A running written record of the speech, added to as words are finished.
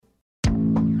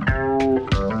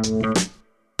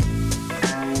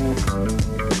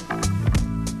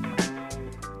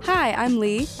I'm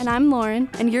Lee. And I'm Lauren.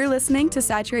 And you're listening to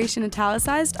Saturation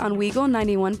Italicized on Weagle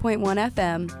 91.1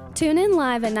 FM. Tune in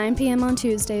live at 9 p.m. on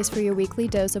Tuesdays for your weekly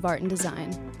dose of art and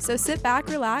design. So sit back,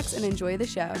 relax, and enjoy the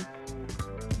show.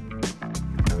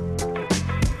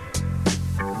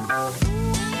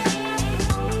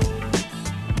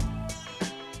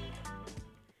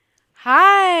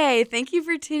 Hi, thank you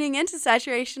for tuning in to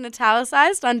Saturation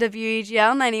Italicized on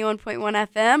WEGL 91.1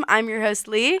 FM. I'm your host,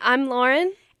 Lee. I'm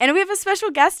Lauren. And we have a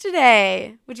special guest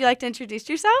today. Would you like to introduce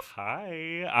yourself?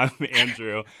 Hi, I'm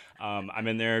Andrew. I'm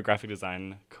in their graphic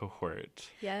design cohort.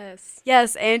 Yes,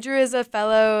 Andrew is a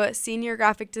fellow senior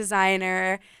graphic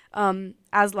designer,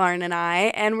 as Lauren and I,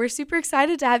 and we're super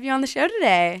excited to have you on the show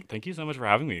today. Thank you so much for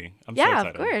having me. I'm so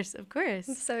excited. Of course.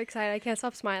 I'm so excited. I can't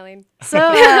stop smiling. So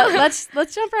let's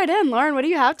jump right in. Lauren, what do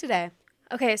you have today?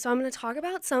 Okay, so I'm going to talk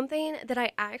about something that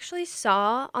I actually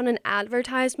saw on an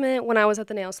advertisement when I was at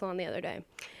the nail salon the other day.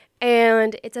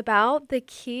 And it's about the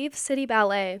Kyiv City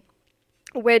Ballet,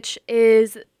 which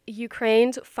is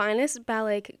Ukraine's finest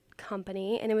ballet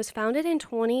company, and it was founded in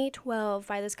 2012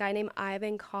 by this guy named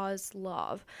Ivan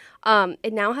Kozlov.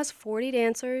 It now has 40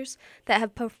 dancers that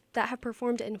have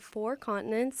performed in 4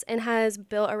 continents and has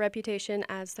built a reputation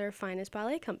as their finest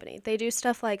ballet company. They do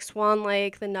stuff like Swan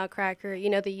Lake, the Nutcracker,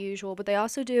 the usual, but they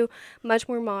also do much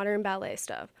more modern ballet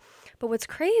stuff. But what's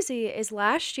crazy is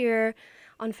last year,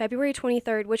 on February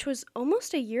 23rd, which was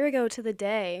almost a year ago to the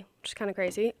day, which is kind of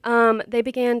crazy, they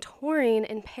began touring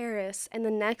in Paris, and the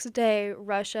next day,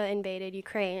 Russia invaded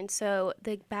Ukraine. So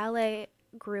the ballet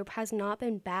group has not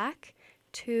been back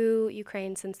to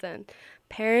Ukraine since then.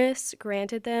 Paris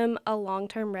granted them a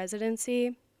long-term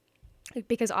residency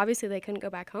because obviously they couldn't go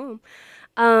back home.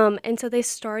 And so they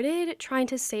started trying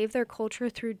to save their culture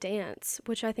through dance,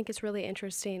 which I think is really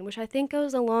interesting, which I think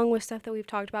goes along with stuff that we've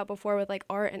talked about before with like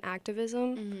art and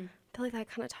activism. Mm-hmm. I feel like that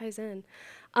kind of ties in.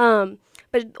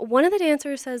 But one of the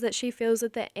dancers says that she feels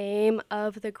that the aim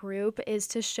of the group is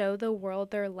to show the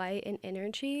world their light and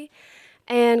energy.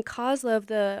 And Kozlov,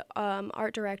 the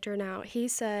art director now, he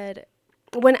said,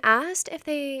 when asked if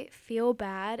they feel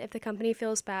bad, if the company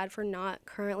feels bad for not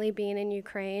currently being in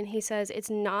Ukraine, he says, it's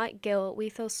not guilt. We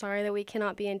feel sorry that we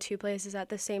cannot be in 2 places at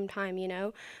the same time,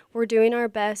 We're doing our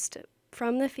best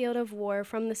from the field of war,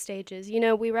 from the stages.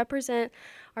 We represent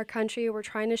our country. We're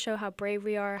trying to show how brave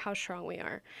we are, how strong we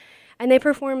are. And they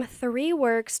perform 3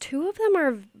 works. 2 of them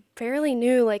are fairly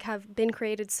new, have been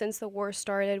created since the war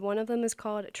started. One of them is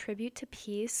called Tribute to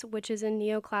Peace, which is a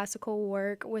neoclassical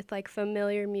work with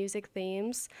familiar music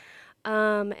themes.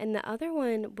 And the other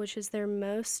one, which is their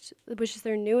newest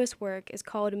work, is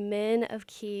called Men of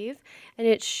Kyiv, and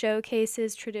it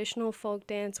showcases traditional folk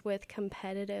dance with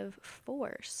competitive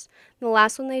force. And the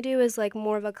last one they do is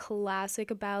more of a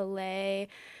classic ballet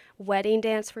wedding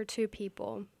dance for 2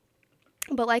 people.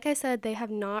 But like I said, they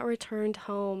have not returned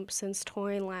home since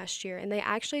touring last year. And they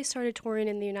actually started touring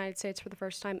in the United States for the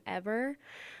first time ever.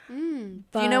 Do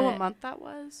you know what month that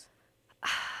was?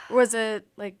 Was it,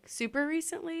 super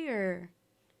recently, or?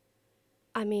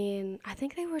 I mean, I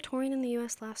think they were touring in the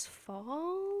U.S. last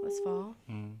fall.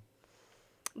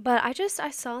 But I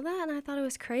saw that, and I thought it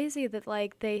was crazy that,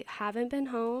 they haven't been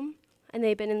home, and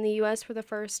they've been in the U.S. for the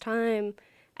first time,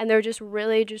 and they're just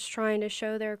really just trying to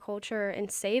show their culture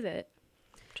and save it.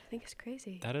 Which I think is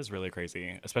crazy. That is really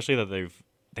crazy, especially that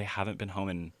they haven't been home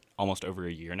in almost over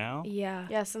a year now.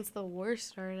 Yeah, since the war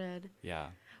started. Yeah.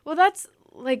 Well, that's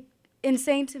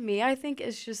insane to me. I think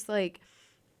it's just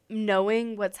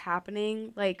knowing what's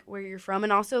happening, where you're from,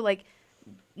 and also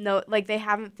they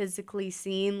haven't physically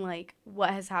seen what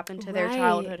has happened to their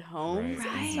childhood homes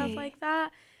and stuff like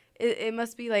that. It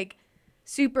must be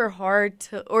super hard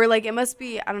to, or it must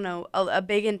be, I don't know, a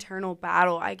big internal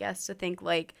battle, I guess, to think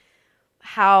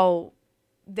how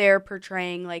they're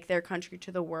portraying their country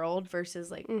to the world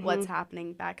versus what's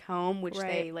happening back home, which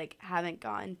they haven't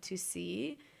gotten to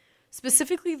see.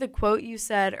 Specifically the quote you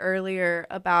said earlier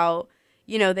about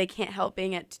they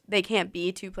can't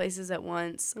be 2 places at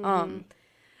once.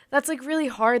 That's really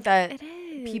hard that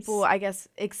people, I guess,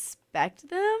 expect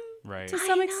them to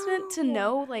some extent to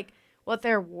know what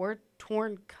their war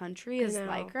torn country is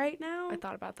right now. I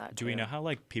thought about that Do we know how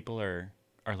people are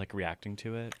reacting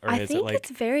to it, or I is think it it's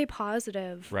very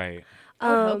positive. Right.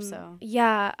 I would hope so.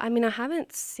 Yeah, I mean, I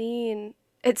haven't seen.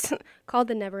 It's called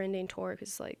the Never Ending Tour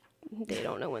because they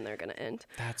don't know when they're gonna end.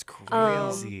 That's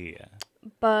crazy.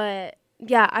 But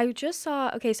yeah, I just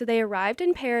saw. Okay, so they arrived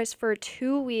in Paris for a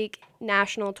 2-week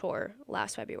national tour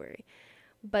last February,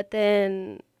 but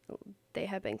then they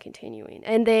have been continuing,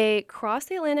 and they crossed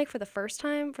the Atlantic for the first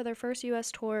time for their first U.S.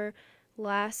 tour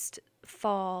last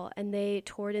fall, and they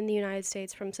toured in the United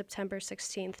States from September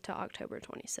 16th to October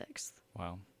 26th.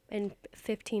 Wow. In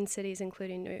 15 cities,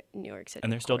 including New York City.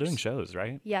 And they're still doing course. shows,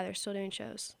 right? Yeah, they're still doing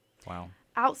shows. Wow.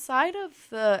 Outside of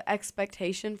the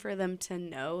expectation for them to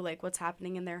know, like, what's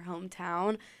happening in their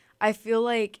hometown, I feel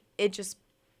like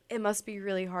it must be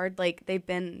really hard. Like, they've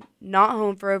been not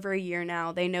home for over a year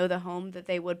now. They know the home that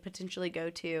they would potentially go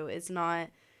to is not,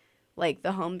 like,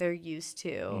 the home they're used to.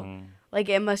 Mm. Like,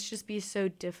 it must just be so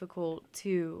difficult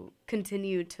to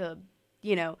continue to,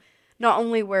 you know, not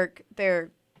only work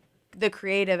the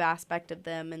creative aspect of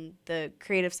them and the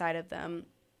creative side of them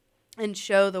and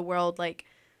show the world, like,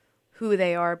 who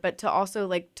they are, but to also,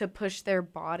 like, to push their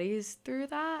bodies through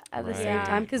that at the same Right,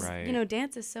 time. Because, right. you know,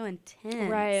 dance is so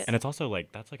intense. Right. And it's also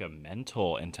like that's like a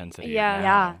mental intensity. Yeah. now.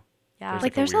 Yeah. Yeah. There's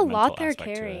Like, a there's a weird lot mental they're aspect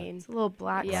to it. carrying. It's a little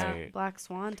Yeah. Right. black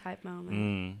swan type moment.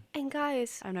 Mm. And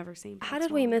guys, I've never seen Black how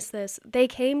did we Swan. miss this? They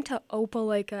came to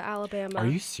Opelika, Alabama. Are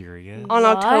you serious? on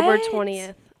October What?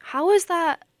 20th. How is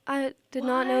that? I did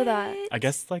not know that. I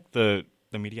guess like the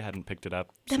media hadn't picked it up.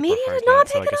 The super media hard did not yet,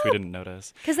 so pick I it guess we up. didn't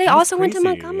notice. Because they That is also went to crazy.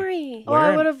 Montgomery. Oh, I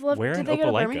Where in- would've loved- Where did in they go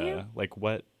to Opelika? Birmingham? Like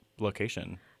what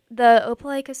location? The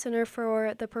Opelika Center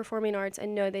for the Performing Arts,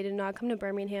 and no, they did not come to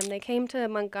Birmingham. They came to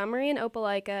Montgomery and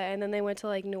Opelika, and then they went to,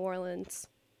 like, New Orleans.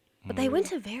 But they went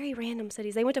to very random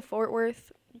cities. They went to Fort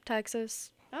Worth,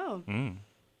 Texas. Oh. Mm.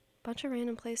 Bunch of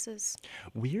random places.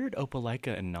 Weird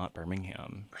Opelika and not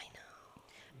Birmingham. I know.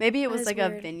 Maybe it That was is like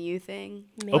weird. a venue thing.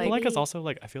 Maybe. Opelika's also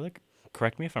like I feel like.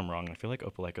 Correct me if I'm wrong. I feel like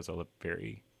Opelika's a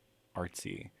very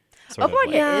artsy. Sort of, Opelika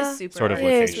like- Yeah. is super Sort of It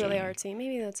artsy. is really location. artsy.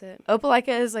 Maybe that's it. Opelika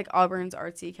is like Auburn's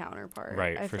artsy counterpart.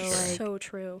 Right, I for feel sure. like. So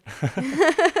true.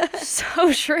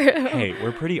 So true. Hey,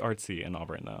 we're pretty artsy in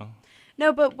Auburn though.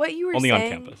 No, but what you were Only on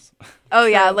saying. campus. Oh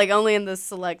yeah, True. like only in the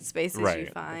select spaces you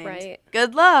Right. find. Right.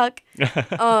 Good luck.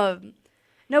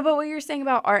 No, but what you're saying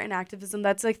about art and activism,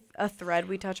 that's like a thread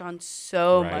we touch on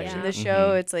so Right. much in Yeah. the show.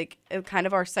 Mhm. It's like kind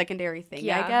of our secondary thing,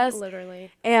 Yeah, I guess.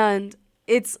 literally. And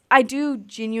I do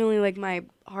genuinely, like, my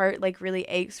heart, like, really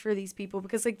aches for these people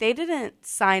because, like, they didn't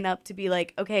sign up to be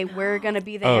like, okay, we're going to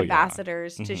be the Oh, yeah.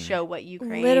 ambassadors to Mhm. show what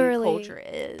Ukraine Literally. culture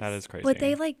is. That is crazy. But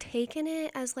they, like, taken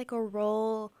it as, like, a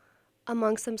role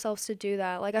amongst themselves to do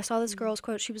that. Like, I saw this girl's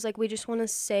quote. She was like, we just want to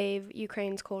save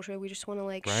Ukraine's culture. We just want to,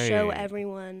 like, show Right.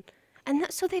 everyone. And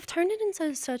so they've turned it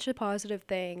into such a positive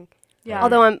thing. Yeah.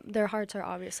 Although their hearts are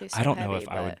obviously so I don't know heavy, if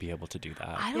I would but be able to do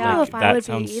that. I don't Yeah. know Like, if I that would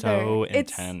sounds be either. so It's-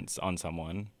 intense on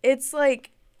someone. It's like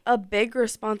a big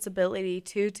responsibility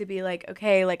too to be like,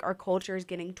 okay, like our culture is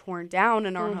getting torn down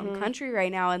in our home country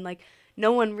right now, and like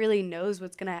no one really knows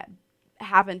what's gonna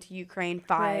happen to Ukraine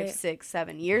 5, Right. 6,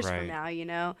 7 years Right. from now, you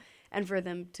know. And for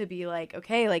them to be like,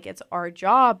 okay, like it's our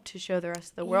job to show the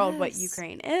rest of the world what Yes.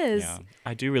 Ukraine is. Yeah,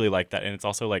 I do really like that, and it's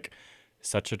also like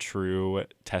such a true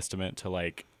testament to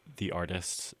like the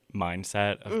artist's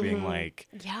mindset of being like,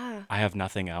 yeah, I have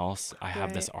nothing else. I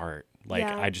have this art. Like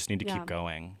Yeah. I just need to Yeah. keep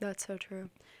going. that's so true.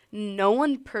 No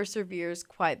one perseveres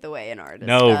quite the way an artist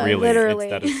No, does. really, Literally.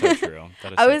 that is so true.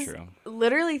 That is I so was true.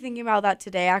 literally thinking about that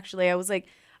today, actually. I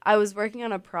was working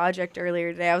on a project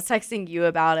earlier today. I was texting you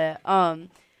about it.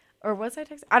 Or was I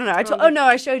texting? I don't know.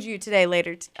 I showed you today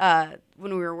later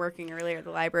when we were working earlier at the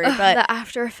library. But The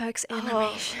After Effects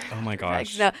animation. Oh my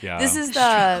gosh. no, Yeah. this is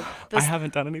I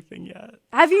haven't done anything yet.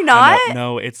 have you I not? know-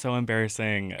 no, it's so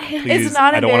embarrassing. Please, It's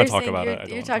not I don't want to embarrassing. talk about it. I don't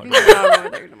You're wanna talking talk about about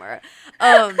it with her tomorrow.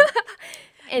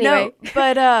 Anyway, No,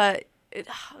 but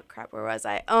crap, where was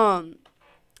I?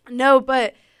 No,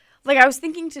 but like I was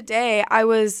thinking today, I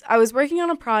was working on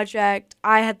a project.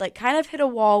 I had like kind of hit a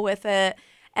wall with it,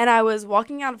 and I was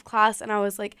walking out of class, and I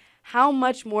was like, how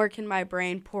much more can my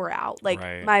brain pour out? Like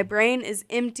Right. my brain is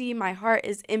empty, my heart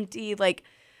is empty. Like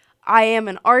I am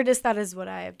an artist. That is what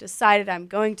I have decided I'm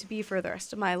going to be for the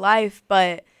rest of my life.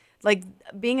 But like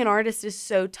being an artist is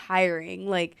so tiring.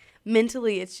 Like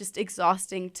mentally, it's just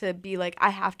exhausting to be like, I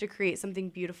have to create something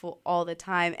beautiful all the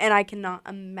time. And I cannot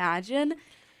imagine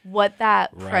what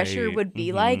that pressure Right. would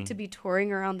be like to be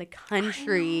touring around the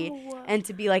country know. and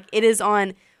to be like, it is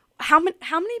on. How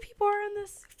many people are on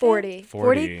this? 40.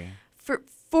 40. For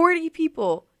 40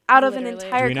 people out of an Literally.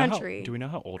 entire do we know country. do we know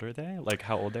how old are they? Like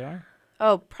how old they are?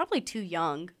 Oh, probably too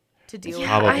young to deal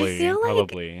Yeah, with. I Probably. feel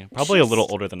like Probably a little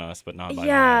just- older than us, but not by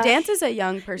Yeah. much. Dance is a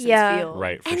young person's Yeah. field.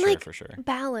 Right, for And, sure, like, for sure.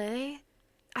 ballet,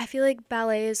 I feel like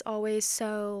ballet is always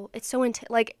it's so intense.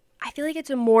 Like, I feel like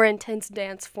it's a more intense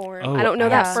dance form. Oh, I don't know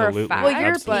that for a absolutely, fact. Well,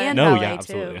 absolutely. European No, ballet, yeah,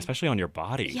 absolutely. too. Especially on your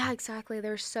body. Yeah, exactly.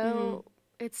 They're so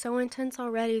it's so intense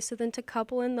already. So then to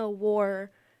couple in the war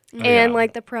Oh, and yeah.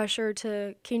 like the pressure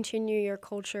to continue your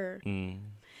culture, Mm.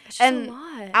 it's just And a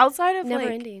lot. Outside of Never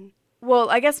like ending. well,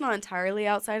 I guess not entirely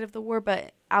outside of the war,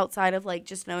 but outside of like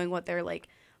just knowing what their like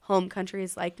home country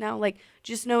is like now, like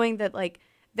just knowing that like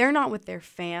they're not with their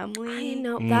family. I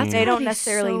know. Mm. That's They gotta don't be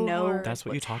necessarily so know hard. That's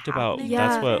what you what's talked about. happening with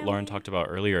That's their what family. Lauren talked about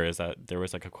earlier, is that there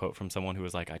was like a quote from someone who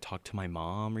was like, I talked to my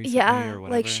mom recently Yeah, or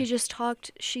whatever. like she just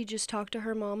talked to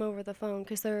her mom over the phone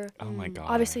because they're Oh my gosh.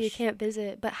 obviously you can't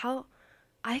visit. But how,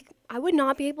 I would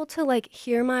not be able to like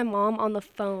hear my mom on the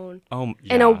phone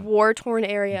Yeah. in a war torn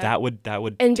area That would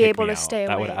and be take able me to out. stay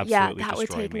That away. would Yeah, absolutely that would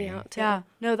destroy take me out too. Yeah,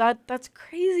 no, that's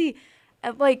crazy.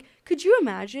 Like, could you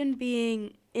imagine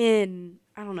being in,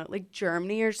 I don't know, like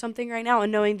Germany or something right now,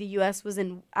 and knowing the U.S. was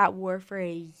at war for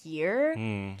a year,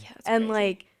 Mm. Yeah, it's and crazy.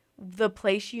 like the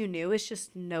place you knew is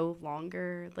just no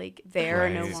longer like there, or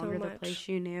no Right. So longer the much. place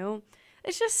you knew.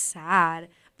 It's just sad,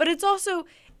 but it's also,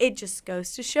 it just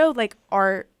goes to show like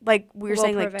art, like we were Will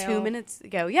saying like prevail. 2 minutes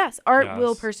ago. Yes, art will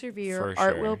Yes, persevere. for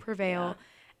Art sure. will prevail,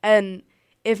 and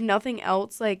if nothing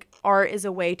else, like art is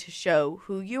a way to show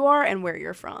who you are and where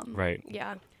you're from. Right.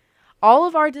 Yeah. All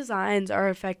of our designs are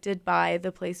affected by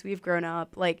the place we've grown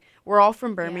up. Like, we're all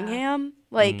from Birmingham.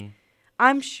 Like, Mm.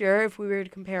 I'm sure if we were to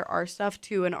compare our stuff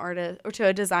to an artist or to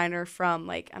a designer from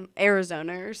like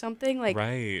Arizona or something, like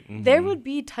Right. there Mhm. would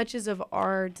be touches of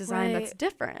our design that's Right.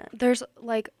 different. There's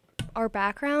like our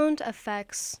background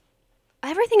affects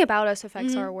everything about us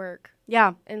affects Mhm. our work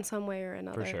Yeah. in some way or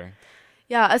another. For sure.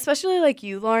 Yeah, especially like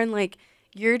you, Lauren, like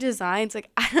your designs, like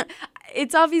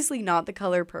it's obviously not the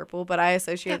color purple, but I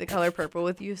associate the color purple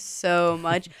with you so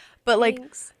much. But like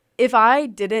Thanks. if I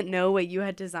didn't know what you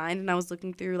had designed and I was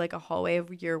looking through like a hallway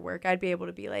of your work, I'd be able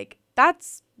to be like,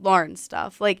 that's Lauren's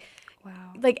stuff. Like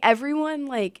Wow. everyone,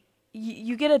 like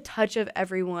you get a touch of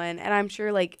everyone, and I'm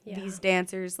sure like Yeah. these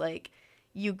dancers, like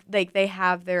you, like they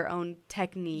have their own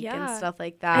technique and Yeah. stuff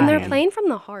like that. And they're Mhm. playing from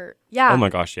the heart. Yeah. Oh my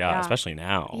gosh, yeah, Yeah. especially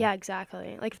now. Yeah,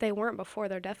 exactly. Like if they weren't before,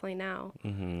 they're definitely now.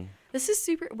 Mm-hmm. This is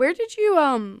super. Where did you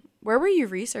where were you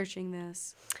researching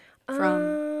this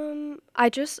from? I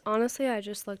just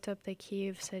looked up the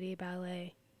Kyiv City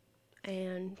Ballet,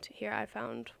 and here I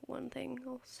found one thing.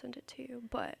 I'll send it to you.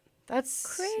 But That's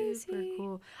super Crazy.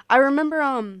 cool. I remember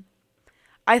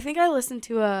I think I listened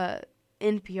to a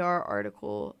NPR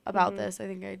article about Mhm. this. I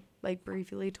think I like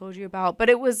briefly told you about, but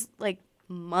it was like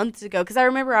months ago because I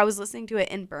remember I was listening to it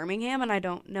in Birmingham, and I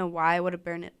don't know why I would have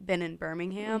been in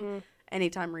Birmingham Mhm.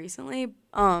 anytime recently.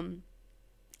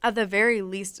 At the very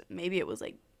least, maybe it was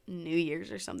like New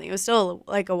Year's or something. It was still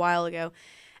like a while ago,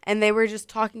 and they were just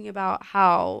talking about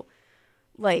how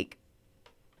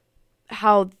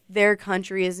their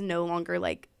country is no longer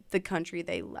like the country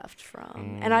they left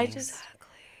from. And I just,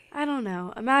 I don't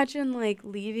know. Imagine like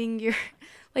leaving your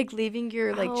like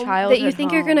Home childhood that you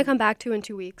think you're gonna home, come back to in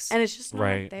 2 weeks. and it's just not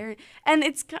Right. there. And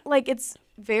it's like it's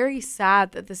very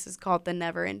sad that this is called the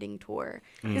Never Ending Tour,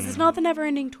 because it's not the Never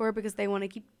Ending Tour because they want to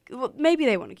keep. Well, maybe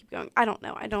they want to keep going. I don't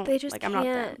know. I don't. They just like. I'm not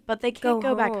them, can't but they can't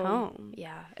go back home.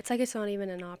 Yeah, it's like it's not even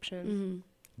an option. Mm-hmm.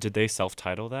 Did they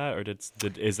self-title that, or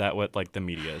is that what like the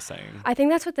media is saying? I think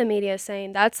that's what the media is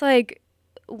saying. That's like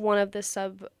one of the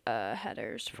sub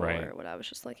headers for Right. what I was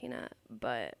just looking at.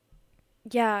 But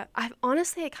yeah, I've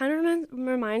honestly, it kind of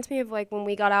reminds me of like when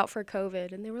we got out for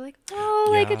COVID and they were like, oh,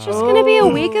 like it's just Yeah. gonna be a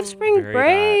week of spring Very that,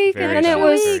 break, very and then that, it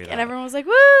was very and that. everyone was like,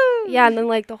 "Woo!" yeah, and then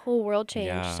like the whole world changed.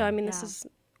 Yeah. So I mean, this Yeah. is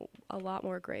a lot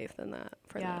more grave than that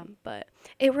for Yeah. them. But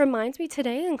it reminds me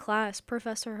today in class,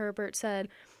 Professor Herbert said,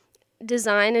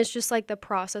 design is just like the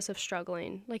process of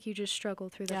struggling. Like you just struggle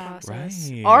through the Yeah.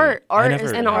 process. Right. Art I is never-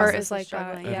 the And art process is of like that,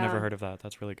 struggling. I've yeah. never heard of that.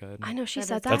 That's really good. I know she That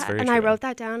said is- that, That's very and I true. wrote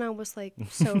that down. I was like,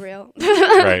 so real.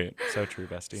 Right. So true,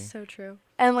 bestie. So true.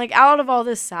 And like out of all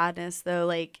this sadness, though,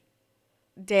 like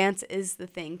dance is the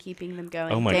thing keeping them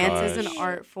going. Oh my Dance is gosh. an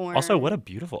art form. Also, what a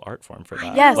beautiful art form for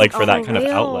that. Yes. Like for that Oh, kind of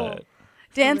real. outlet.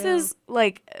 Dance real. is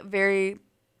like very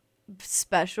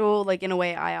special, like in a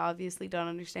way I obviously don't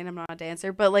understand. I'm not a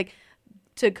dancer, but like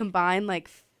to combine like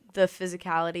the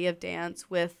physicality of dance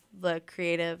with the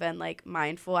creative and like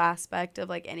mindful aspect of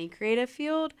like any creative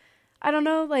field. I don't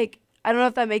know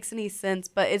if that makes any sense,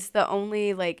 but it's the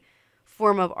only like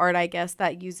form of art, I guess,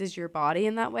 that uses your body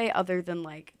in that way, other than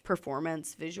like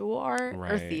performance visual art or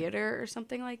Right. theater or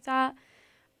something like that.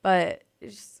 But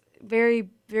it's just very,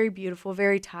 very beautiful,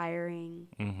 very tiring.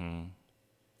 Mm-hmm.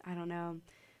 I don't know.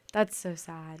 That's so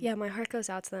sad. Yeah, my heart goes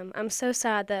out to them. I'm so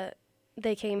sad that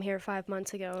they came here 5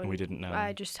 months ago and We didn't know.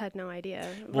 I just had no idea.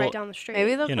 Well, right down the street.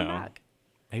 Maybe they'll You come know. back.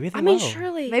 Maybe they I mean, will.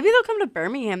 surely. Maybe they'll come to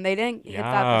Birmingham. They didn't hit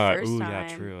that the first Ooh, time.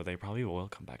 yeah, true. They probably will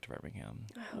come back to Birmingham.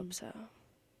 I hope so.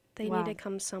 They Wow. need to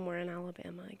come somewhere in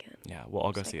Alabama again. Yeah, we'll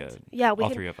all go So I see can it. Yeah, we All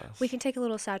can. three of us. We can take a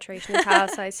little saturation and tile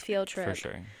size field trip. For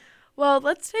sure. Well,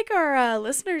 let's take our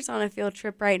listeners on a field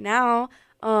trip right now.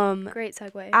 Great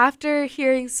segue. After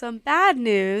hearing some bad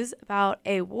news about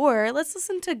a war, let's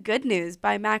listen to good news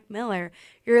by Mac Miller.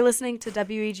 You're listening to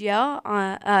WEGL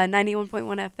on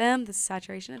 91.1 FM. This is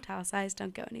Saturation Italicized.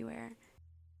 Don't go anywhere.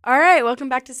 All right, welcome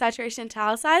back to Saturation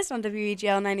Italicized on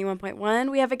WEGL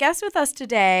 91.1. We have a guest with us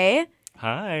today.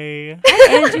 Hi.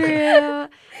 Andrew.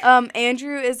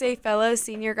 Andrew is a fellow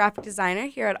senior graphic designer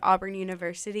here at Auburn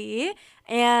University.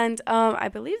 And I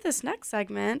believe this next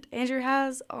segment, Andrew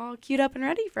has all queued up and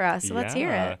ready for us. So let's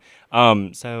hear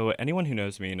it. So anyone who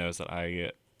knows me knows that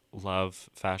I love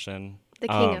fashion. The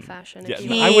king of fashion. Yeah, if you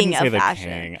King I wouldn't say of the fashion.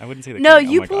 king. I wouldn't say the No, king.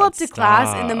 Oh you my pull God, up to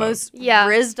class in the stop. most Yeah.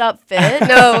 rizzed up fit.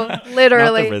 No, Not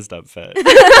literally. the rizzed up fit.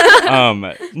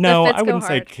 No, fits I go wouldn't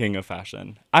say hard. king of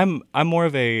fashion. I'm more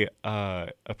of a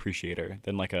appreciator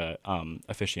than like a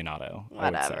aficionado. I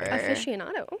would say. Whatever.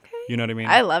 Aficionado. Okay. You know what I mean?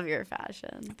 I love your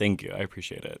fashion. Thank you. I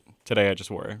appreciate it. Today I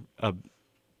just wore a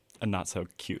not so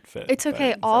cute fit. It's but-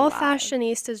 okay. All lie.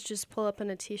 fashionistas just pull up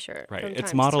in a t-shirt. Right, From it's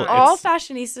time model- To time. All It's-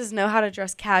 fashionistas know how to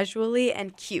dress casually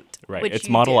and cute. Right. Which It's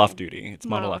you model do. off duty. It's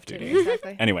model off duty.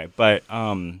 Exactly. Anyway, but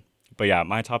yeah,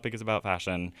 my topic is about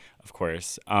fashion, of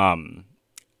course. I'm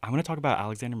going to talk about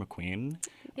Alexander McQueen.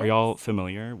 Are y'all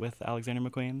familiar with Alexander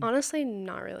McQueen? Honestly,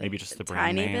 not really. Maybe just the Tiny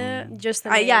brand name. bit. Just the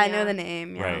name, Yeah, I know the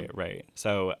name. Yeah. Right.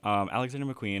 So Alexander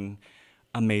McQueen,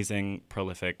 amazing,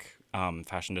 prolific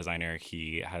fashion designer.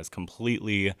 He has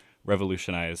completely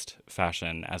revolutionized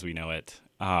fashion as we know it,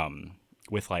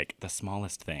 with like the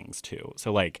smallest things too.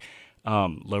 So like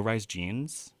low-rise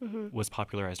jeans was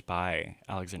popularized by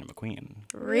Alexander McQueen.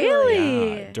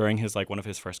 Really? Yeah, during his like one of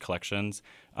his first collections,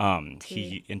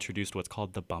 he introduced what's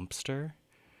called the bumpster,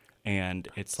 and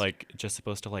it's like just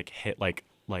supposed to like hit like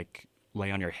lay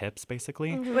on your hips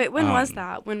basically. Wait, when was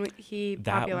that? When he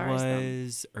That popularized them?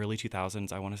 was early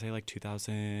 2000s. I want to say like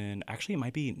 2000. Actually, it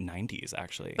might be 90s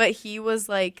actually. But he was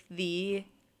like the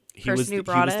he person was who he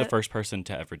brought was the it? first person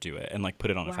to ever do it and like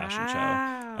put it on a fashion show,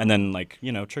 Wow. and then like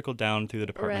trickled down through the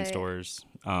department Right. stores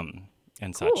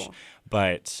and Cool. such.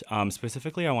 But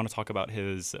specifically, I want to talk about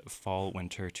his fall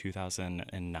winter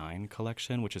 2009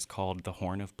 collection, which is called the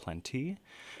Horn of Plenty.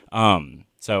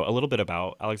 So a little bit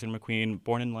about Alexander McQueen,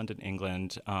 born in London,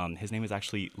 England. His name is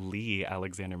actually Lee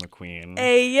Alexander McQueen.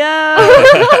 Hey yo,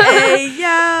 hey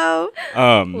yo.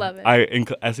 Love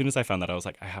it. As soon as I found that, I was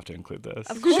like, I have to include this.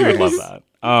 Of She would love course.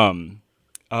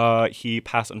 that. He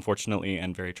passed, unfortunately,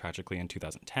 and very tragically in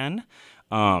 2010.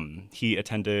 He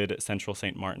attended Central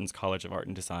St. Martin's College of Art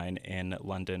and Design in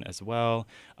London as well.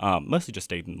 Mostly just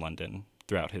stayed in London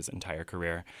throughout his entire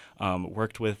career.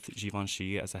 Worked with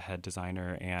Givenchy as a head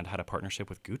designer and had a partnership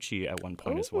with Gucci at one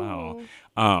point as well.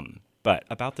 But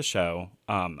about the show,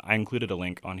 I included a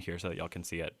link on here so that y'all can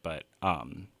see it. But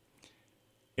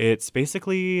it's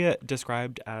basically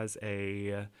described as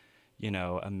a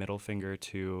middle finger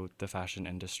to the fashion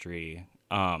industry.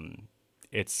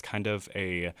 It's kind of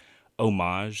a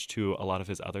homage to a lot of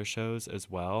his other shows as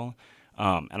well.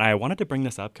 And I wanted to bring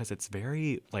this up because it's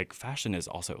very, like, fashion is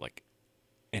also, like,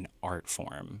 an art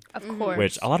form. Of course.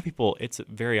 Which a lot of people, it's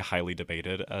very highly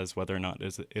debated as whether or not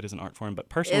it is an art form. But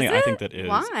personally, Is I it? think that is.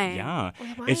 Why? Yeah.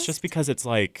 Why It's is- just because it's,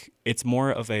 like, it's more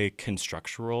of a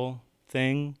constructural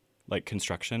thing, like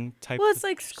construction type Well, it's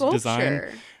like design.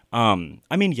 sculpture.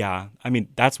 I mean, yeah. I mean,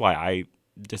 that's why I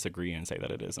disagree and say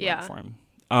that it is an art Yeah.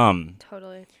 form.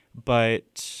 Totally.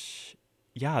 But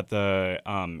yeah,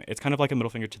 it's kind of like a middle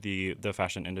finger to the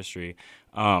fashion industry.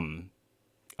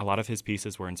 A lot of his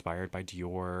pieces were inspired by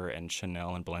Dior and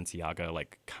Chanel and Balenciaga,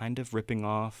 like kind of ripping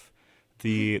off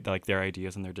like their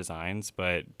ideas and their designs,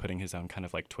 but putting his own kind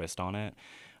of like twist on it.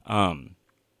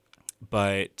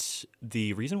 But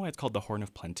the reason why it's called the Horn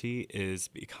of Plenty is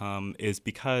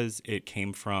because it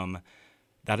came from,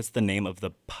 that is the name of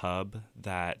the pub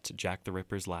that Jack the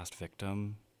Ripper's last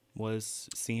victim was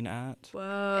seen at.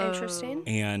 Whoa. Interesting.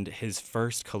 And his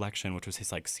first collection, which was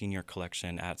his like senior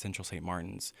collection at Central St.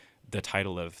 Martin's, the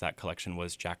title of that collection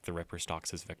was Jack the Ripper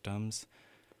Stalks His Victims.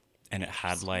 And it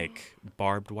had like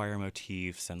barbed wire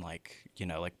motifs and like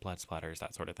blood splatters,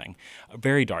 that sort of thing.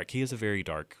 Very dark. He is a very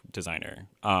dark designer,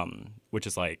 which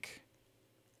is like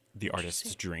the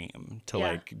artist's dream to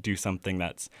Yeah. like do something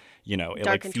that's, it Dark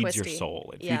like and feeds your twisty.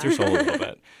 soul. It Yeah. feeds your soul a little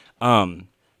bit.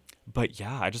 But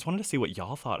yeah, I just wanted to see what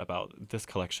y'all thought about this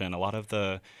collection. A lot of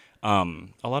the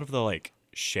like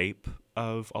shape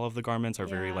of all of the garments are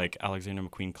very Yeah. like Alexander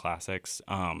McQueen classics.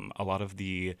 A lot of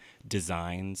the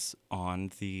designs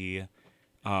on the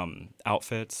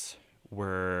outfits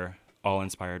were all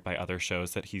inspired by other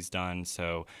shows that he's done.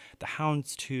 So the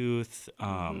houndstooth,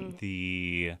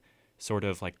 the sort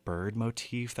of like bird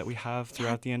motif that we have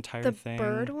throughout the entire The thing.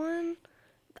 bird one?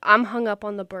 I'm hung up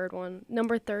on the bird one.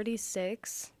 Number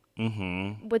 36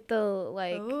 Mm-hmm. with the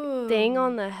like Ooh. thing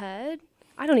on the head.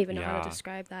 I don't even know how Yeah. to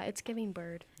describe that. It's giving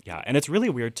bird. Yeah, and it's really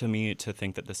weird to me to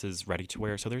think that this is ready to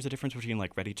wear. So there's a difference between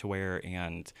like ready to wear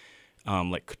and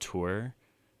like couture.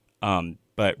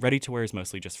 But ready to wear is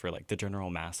mostly just for like the general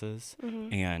masses,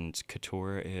 and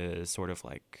couture is sort of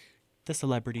like the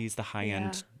celebrities, the high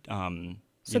end.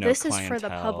 So this is for the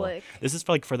clientele. public. This is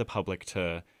for the public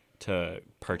to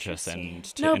purchase and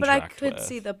to No, but I interact could with.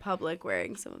 see the public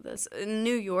wearing some of this in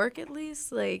New York, at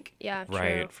least. Like, Yeah, true.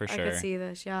 Right, for I sure. could see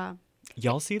this. Yeah.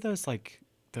 Y'all see those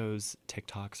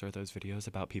TikToks or those videos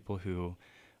about people who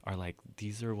are like,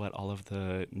 these are what all of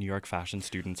the New York fashion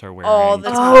students are wearing All the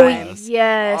to time. class."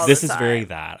 Yes. All This the is very time.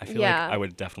 that. I feel Yeah. like I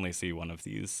would definitely see one of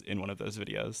these in one of those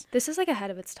videos. This is like ahead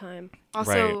of its time.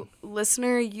 Also,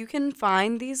 listener, you can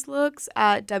find these looks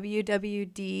at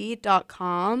wwd.com.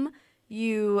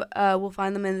 You will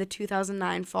find them in the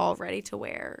 2009 fall ready to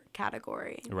wear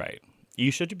category. Right.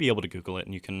 You should be able to Google it,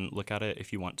 and you can look at it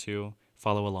if you want to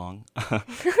follow along.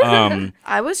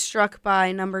 I was struck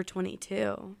by number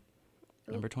 22.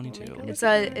 Number 22. It's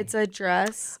a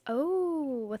dress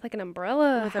Oh, with like an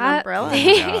umbrella. with an hat. umbrella.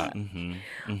 Yeah.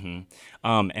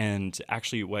 And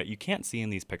actually, what you can't see in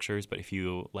these pictures, but if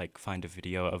you like find a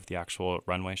video of the actual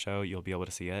runway show, you'll be able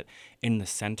to see it. In the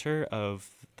center of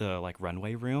the like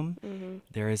runway room,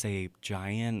 there is a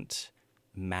giant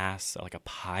mass, like a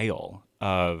pile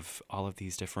of all of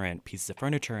these different pieces of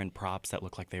furniture and props that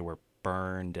look like they were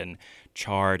burned and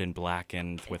charred and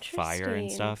blackened with fire and Interesting.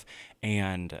 stuff.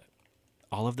 And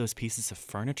all of those pieces of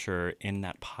furniture in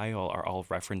that pile are all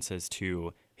references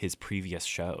to his previous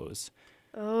shows.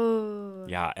 Oh.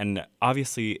 Yeah, and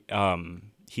obviously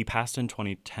he passed in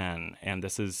 2010, and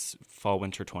this is fall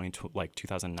winter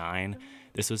 2009.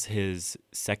 This was his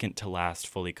second to last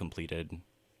fully completed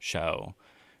show.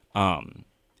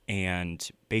 And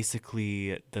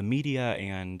basically the media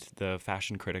and the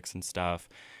fashion critics and stuff,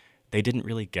 they didn't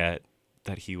really get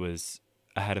that he was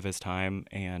ahead of his time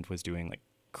and was doing like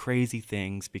crazy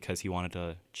things because he wanted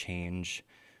to change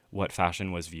what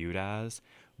fashion was viewed as,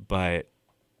 but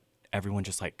everyone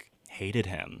just like hated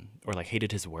him or like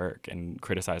hated his work and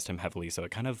criticized him heavily. So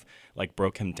it kind of like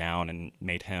broke him down and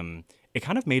made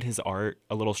his art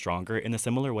a little stronger in a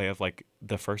similar way of like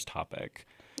the first topic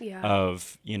Yeah.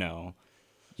 of,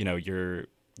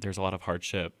 there's a lot of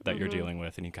hardship that you're dealing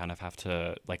with, and you kind of have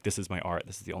to like, this is my art.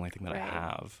 This is the only thing that I Right.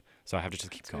 have. So I have to just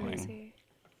keep going. Crazy.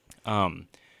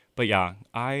 But yeah,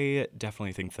 I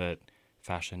definitely think that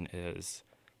fashion is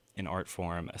an art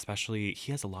form, especially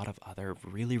he has a lot of other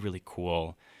really, really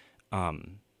cool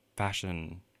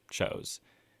fashion shows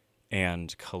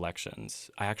and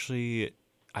collections. I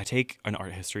took an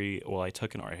art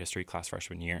history class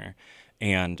freshman year,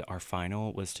 and our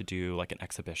final was to do like an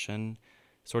exhibition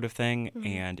sort of thing.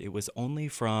 And it was only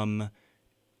from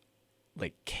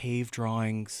like cave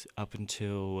drawings up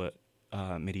until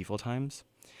medieval times.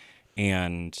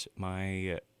 And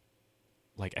my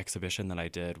like exhibition that I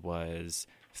did was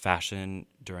fashion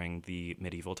during the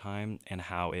medieval time and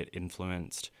how it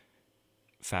influenced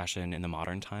fashion in the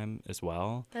modern time as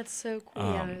well. That's so cool.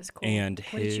 Yeah, it was cool. And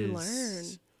What did you learn?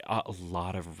 a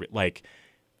lot of like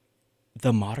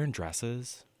the modern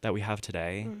dresses that we have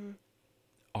today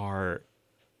are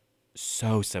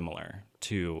so similar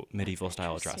to medieval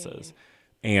style dresses.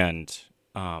 And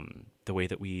the way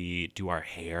that we do our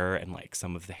hair and like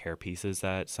some of the hair pieces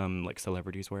that some like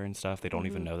celebrities wear and stuff, they don't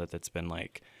even know that that's been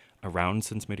like around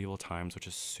since medieval times, which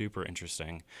is super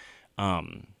interesting.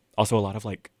 Also a lot of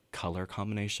like color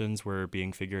combinations were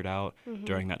being figured out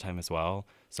during that time as well.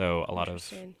 So a lot of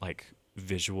Interesting. like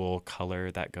visual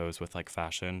color that goes with like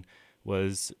fashion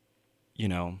was,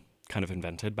 kind of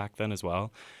invented back then as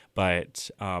well.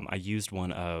 But I used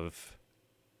one of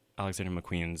Alexander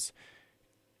McQueen's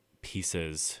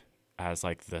pieces as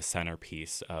like the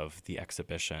centerpiece of the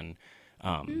exhibition.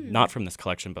 Not from this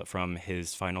collection, but from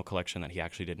his final collection that he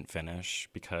actually didn't finish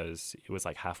because it was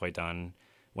like halfway done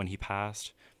when he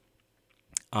passed.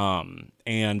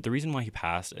 And the reason why he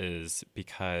passed is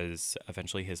because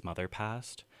eventually his mother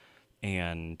passed,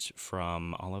 and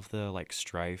from all of the like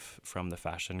strife from the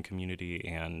fashion community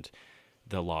and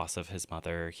the loss of his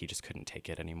mother, he just couldn't take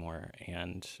it anymore,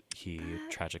 and he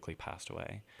tragically passed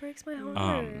away. Breaks my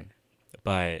heart.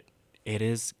 But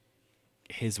his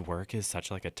work is such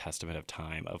like a testament of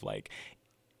time of like,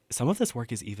 some of this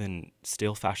work is even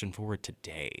still fashion forward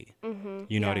today.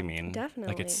 You know what I mean?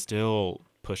 definitely. Like it's still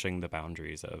pushing the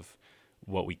boundaries of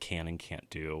what we can and can't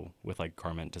do with like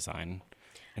garment design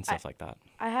and stuff like that.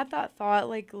 I had that thought,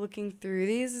 like, looking through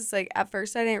these. It's like, at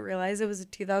first I didn't realize it was a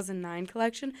 2009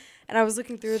 collection, and I was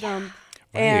looking through them.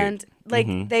 And like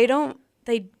Mhm.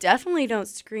 they definitely don't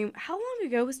scream. How long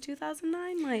ago was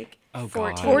 2009? Like Oh,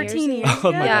 14 God. 14 years Oh,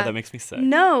 ago? my Yeah. God, that makes me sick.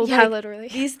 No, Yeah, like, literally.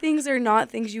 these things are not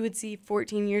things you would see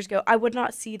 14 years ago. I would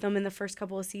not see them in the first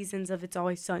couple of seasons of It's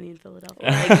Always Sunny in Philadelphia.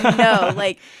 Like, no,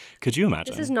 like, Could you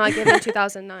imagine? This is not given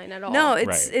 2009 at all. no,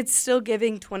 Right. it's still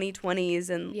giving 2020s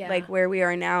and Yeah. like where we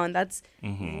are now, and that's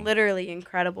Mhm. literally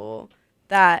incredible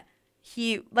that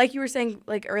he, like you were saying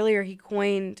like earlier, he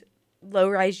coined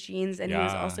low-rise jeans, and he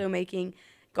was Yeah. also making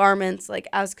garments like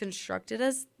as constructed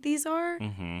as these are.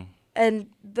 Mhm. And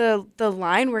the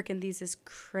line work in these is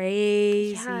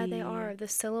crazy. Yeah, they are. The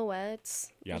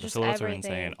silhouettes. Yeah, it's the just silhouettes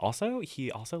everything. are insane. Also, he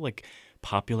also like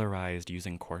popularized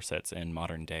using corsets in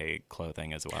modern day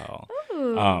clothing as well.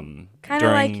 Ooh. Um, Kind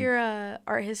of like during- your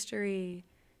art history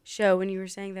show when you were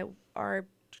saying that our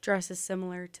dress is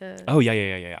similar to. Oh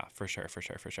yeah, for sure.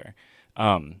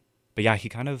 But yeah, he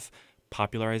kind of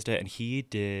popularized it, and he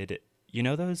did. You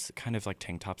know those kind of like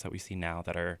tank tops that we see now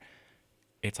that are,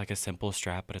 it's like a simple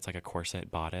strap, but it's like a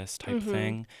corset bodice type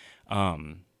thing,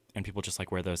 and people just like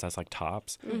wear those as like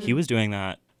tops. He was doing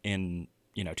that in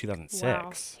 2006.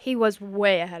 Wow. He was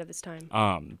way ahead of his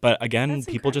time. But again, That's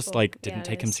people just incredible. like Yeah, didn't it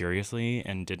take him is. seriously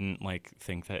and didn't like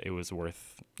think that it was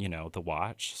worth, the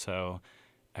watch. So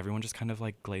everyone just kind of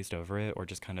like glazed over it, or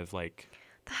just kind of like,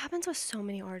 That happens with so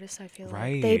many artists, I feel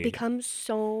like. They Right. become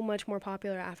so much more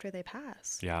popular after they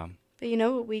pass. yeah, But you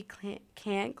know what we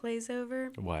can't glaze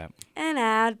over? what? An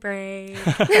ad break.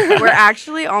 We're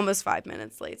actually almost 5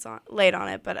 minutes late on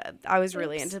it, but I was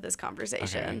really Oops. into this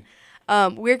conversation.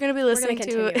 Okay. We're going to be We're listening going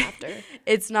to continue to after.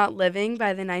 It's Not Living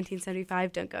by the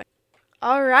 1975 Don't Go.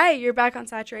 All right, you're back on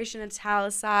Saturation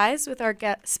Italicized with our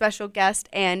special guest,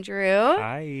 Andrew.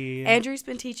 Hi. Andrew's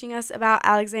been teaching us about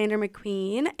Alexander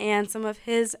McQueen and some of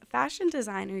his fashion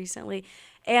design recently.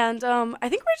 And I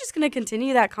think we're just going to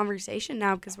continue that conversation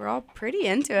now because we're all pretty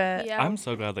into it. Yeah. I'm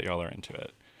so glad that y'all are into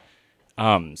it.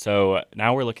 So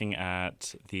now we're looking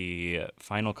at the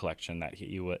final collection that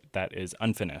that is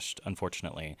unfinished,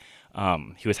 unfortunately.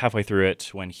 He was halfway through it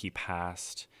when he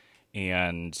passed,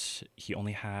 and he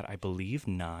only had, I believe,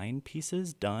 9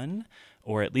 pieces done,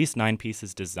 or at least 9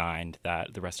 pieces designed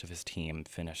that the rest of his team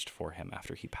finished for him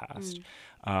after he passed.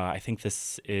 I think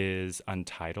this is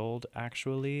Untitled,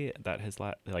 actually, that his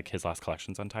last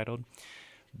collection's Untitled.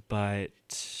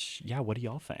 But yeah, what do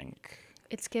y'all think?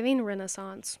 It's giving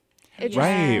Renaissance. It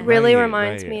Right, just really right,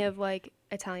 reminds right. me of like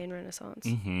Italian Renaissance.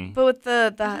 Mm-hmm. But with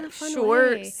in the a fun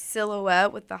short way.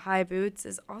 silhouette with the high boots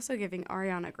is also giving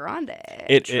Ariana Grande.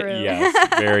 True. Yes,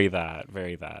 very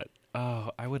that.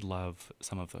 Oh, I would love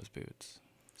some of those boots.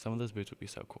 Some of those boots would be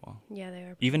so cool. Yeah, they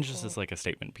are. Even pretty just cool. as like a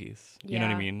statement piece. You know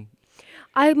what I Yeah. mean?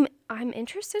 I'm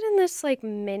interested in this like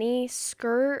mini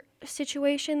skirt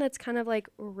situation that's kind of like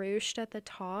ruched at the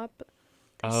top.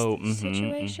 This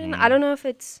situation. I don't know if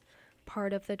it's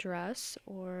part of the dress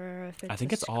or if it's. I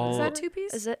think a it's all- Is that skirt.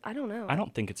 two-piece? Is it? I don't know. I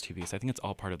don't think it's 2-piece. I think it's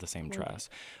all part of the same Cool. dress.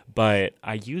 But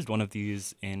I used one of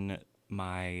these in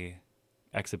my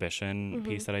exhibition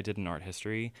piece that I did in art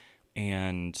history,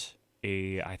 and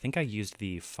I think I used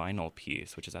the final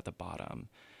piece, which is at the bottom.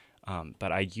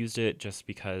 But I used it just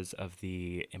because of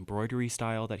the embroidery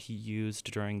style that he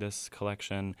used during this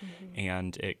collection,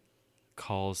 and it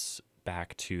calls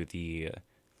back to the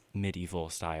medieval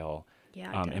style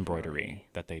Yeah, embroidery definitely.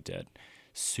 that they did.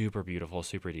 Super beautiful,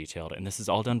 super detailed, and this is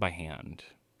all done by hand.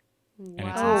 And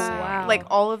it's Oh, insane. wow. Like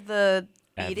all of the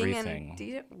beading Everything.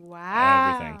 and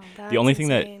wow. Everything. That's The only thing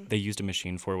insane. that they used a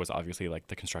machine for was obviously like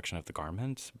the construction of the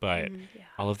garment, but Yeah,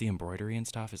 all of the embroidery and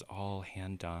stuff is all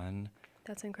hand done.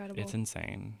 that's incredible. It's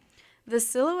insane. The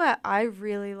silhouette I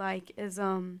really like is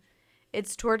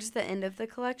it's towards the end of the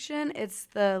collection. It's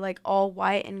the like all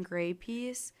white and gray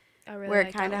piece I really where it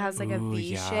like kind that of has one. like a Ooh, V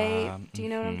yeah. shape. Do you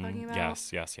know what I'm Mhm. talking about?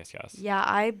 Yes. Yeah,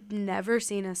 I've never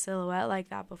seen a silhouette like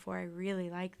that before. I really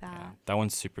like that. Yeah, that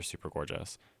one's super, super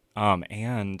gorgeous.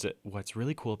 And what's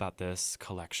really cool about this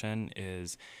collection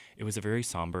is it was a very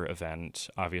somber event,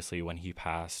 obviously, when he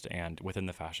passed. And within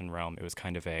the fashion realm, it was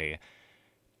kind of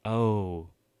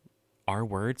our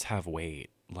words have weight.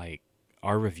 Like,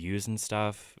 our reviews and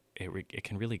stuff, it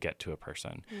can really get to a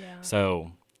person. Yeah.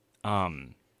 So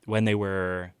when they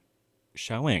were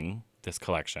showing this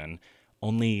collection,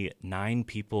 only 9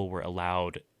 people were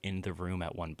allowed in the room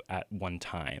at one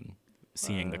time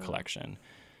seeing the collection.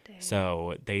 Dang.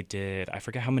 So they did, I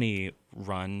forget how many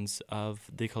runs of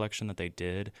the collection that they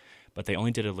did, but they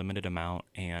only did a limited amount,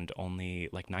 and only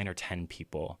like 9 or 10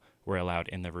 people were allowed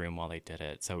in the room while they did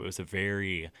it. So it was a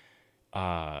very,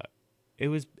 it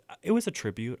was a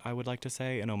tribute, I would like to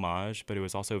say, an homage, but it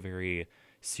was also very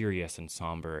serious and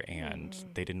somber, and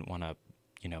they didn't want to,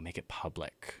 make it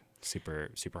public super,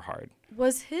 super hard.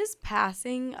 Was his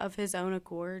passing of his own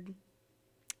accord?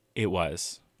 It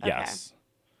was, Okay. yes.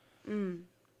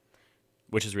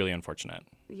 Which is really unfortunate.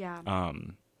 Yeah.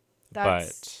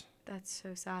 But That's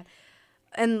so sad.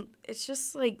 And it's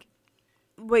just like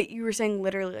what you were saying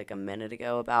literally like a minute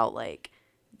ago about like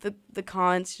the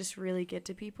cons just really get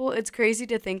to people. It's crazy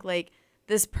to think like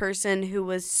this person who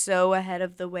was so ahead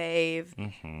of the wave,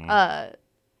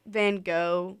 Van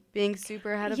Gogh being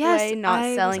super ahead of the way, not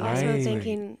selling I was also it.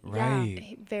 thinking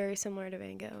Right. very similar to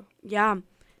Van Gogh. Yeah.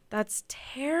 That's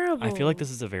terrible. I feel like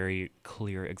this is a very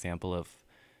clear example of,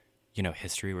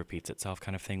 history repeats itself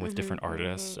kind of thing with different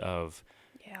artists of,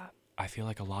 Yeah. I feel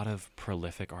like a lot of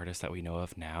prolific artists that we know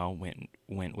of now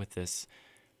went with this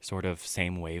sort of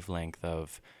same wavelength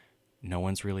of no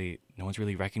one's really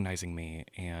recognizing me,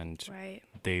 and Right.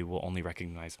 they will only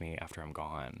recognize me after I'm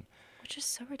gone. Which is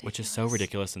so ridiculous. Which is so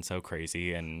ridiculous and so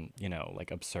crazy and,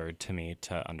 like absurd to me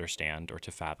to understand or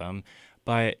to fathom.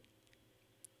 But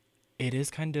it is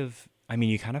kind of,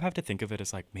 you kind of have to think of it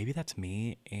as like, maybe that's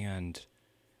me, and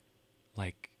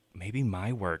like maybe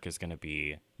my work is going to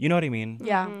be, you know what I mean?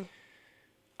 Yeah.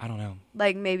 I don't know.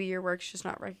 Like maybe your work's just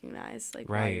not recognized like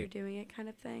while you're Right. doing it kind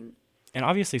of thing. And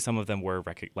obviously some of them were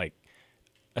like,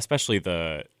 especially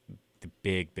the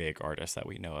big artists that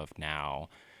we know of now,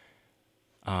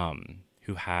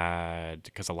 who had,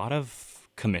 because a lot of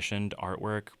commissioned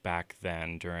artwork back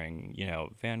then during,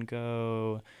 Van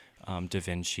Gogh, Da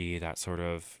Vinci, that sort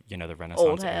of, the Renaissance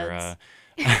Old heads.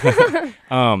 era.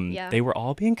 They were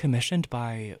all being commissioned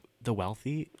by the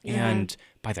wealthy and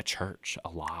by the church a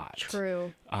lot.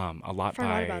 True. A lot Forgot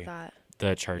by about that.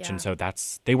 the church. Yeah. And so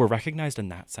they were recognized in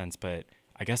that sense, but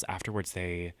I guess afterwards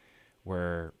they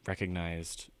were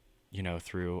recognized,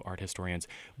 through art historians,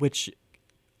 which,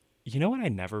 what I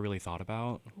never really thought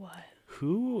about? What?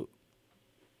 Who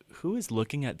is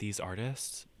looking at these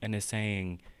artists and is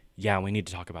saying, yeah, we need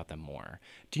to talk about them more?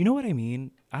 Do you know what I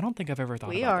mean? I don't think I've ever thought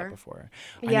We about are. that before.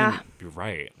 Yeah. You're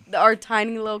right. Our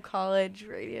tiny little college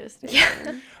radio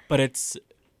station. But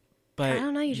I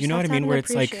don't know, you just know have what I to mean? have Where an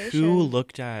it's like, who appreciation.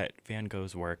 looked at Van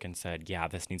Gogh's work and said, yeah,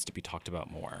 this needs to be talked about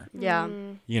more? Yeah.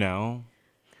 You know?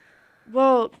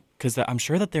 Well, Because I'm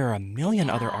sure that there are a million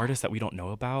other artists that we don't know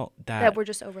about That were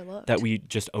just overlooked. that we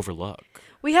just overlook.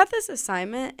 we had this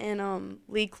assignment in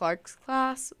Lee Clark's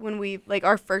class when we like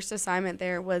our first assignment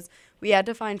there was we had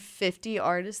to find 50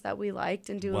 artists that we liked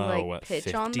and do a like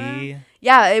pitch on them. 50?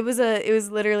 Yeah, it was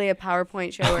literally a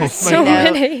PowerPoint show where it's So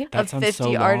many. That of sounds 50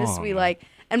 so artists we long. like.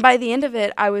 And by the end of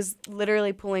it, I was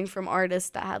literally pulling from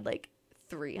artists that had like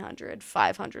 300,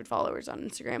 500 followers on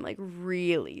Instagram, like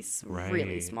really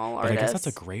small But artists. I guess that's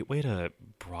a great way to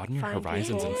broaden your Find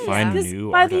horizons and people. find 'Cause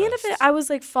new by artists. the end of it, I was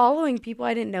like following people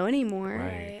I didn't know anymore.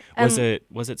 Right. Right.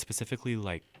 Was it specifically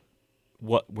like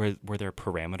what were there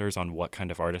parameters on what kind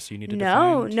of artists you needed to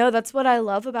No, find? no, that's what I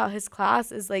love about his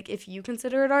class is like if you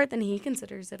consider it art, then he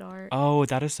considers it art. Oh,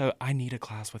 that is so. I need a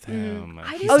class with him.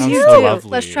 I He do sounds you so do.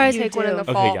 lovely. Let's try to You take one in do. the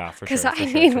Okay, fall. yeah, for Because sure, I for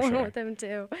sure, need for one sure. with him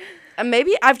too. And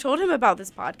maybe I've told him about this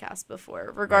podcast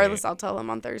before. Regardless, Right. I'll tell him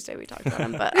on Thursday we talked about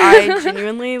him. But I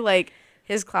genuinely like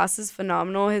his class is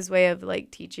phenomenal. His way of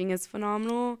like teaching is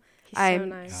phenomenal. He's so I'm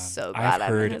nice. so glad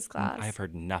I'm in his class. I've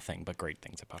heard nothing but great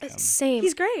things about him. Same.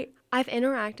 He's great. I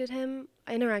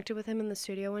interacted with him in the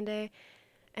studio one day,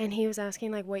 and he was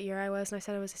asking like what year I was, and I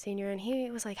said I was a senior, and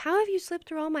he was like, "How have you slipped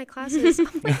through all my classes?" I'm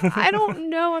like, I don't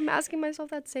know. I'm asking myself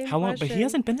that same How long? question. But he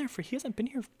hasn't been here.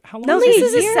 How long? No, has this he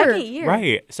is his been second year.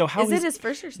 Right. So how Is it his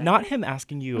first or second? not him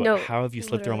asking you No, how have you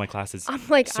slipped through all my literally. classes? I'm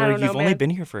like, Sir, I don't know, you've only man. been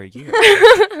here for a year.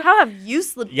 How have you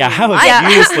slipped? Yeah, through how my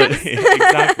have you classes?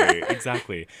 slipped?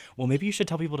 Exactly. Well, maybe you should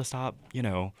tell people to stop,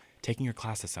 taking your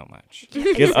classes so much.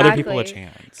 Give other people a exactly.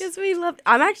 chance. Because we love.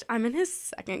 I'm in his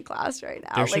second class right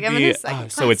now. There Like should I'm be. in his second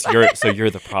class. So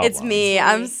you're the problem. It's me.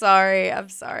 I'm sorry. I'm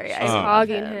sorry. She's I love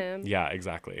hogging him. him. Yeah,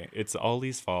 exactly. It's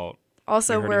Ollie's fault.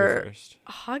 Also, You heard it here we're first.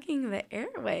 hogging the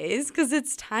airways because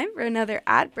it's time for another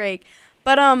ad break.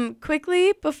 But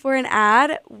quickly before an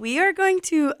ad, we are going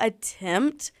to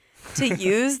attempt to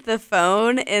use the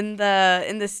phone in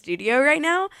the studio right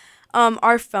now.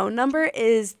 Our phone number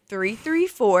is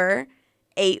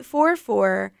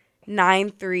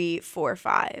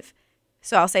 334-844-9345.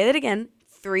 So I'll say that again,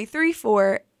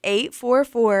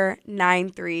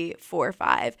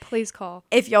 334-844-9345. Please call.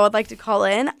 If y'all would like to call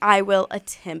in, I will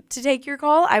attempt to take your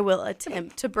call. I will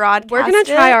attempt to broadcast We're gonna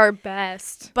try it. our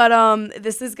best. But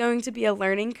this is going to be a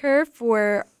learning curve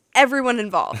for everyone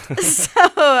involved. So,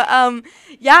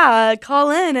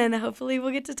 call in and hopefully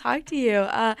we'll get to talk to you.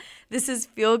 This is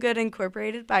Feel Good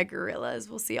Incorporated by Gorillas.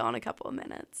 We'll see you all in a couple of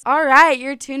minutes. All right,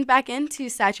 you're tuned back into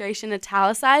Saturation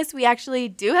Italicized. We actually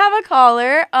do have a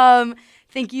caller.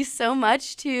 Thank you so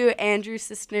much to Andrew's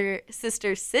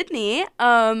sister Sydney.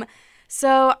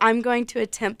 So I'm going to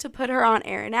attempt to put her on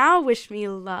air now. Wish me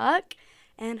luck,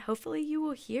 and hopefully you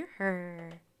will hear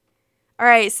her. All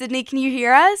right, Sydney, can you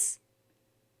hear us?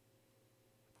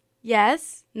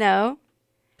 Yes? No?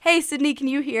 Hey, Sydney, can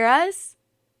you hear us?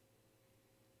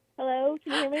 Hello,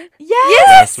 can you hear me?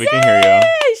 Yes, we can hear you.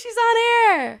 Yay! She's on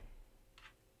air.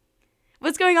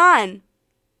 What's going on?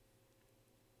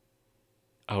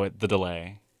 Oh, the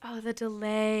delay. Oh, the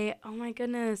delay. Oh, my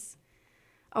goodness.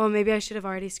 Oh, maybe I should have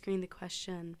already screened the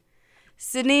question.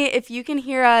 Sydney, if you can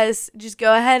hear us, just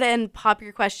go ahead and pop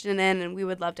your question in, and we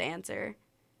would love to answer.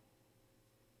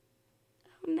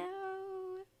 Oh, no.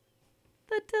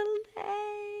 The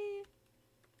delay.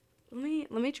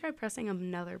 Let me try pressing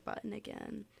another button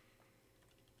again.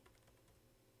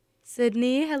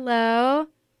 Sydney, hello?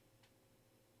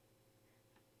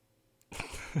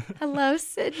 Hello,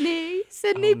 Sydney.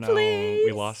 Sydney, oh, no. please.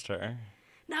 We lost her.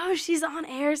 No, she's on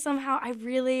air somehow.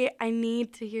 I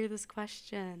need to hear this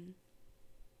question.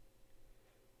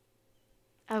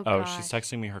 Oh, gosh. She's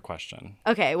texting me her question.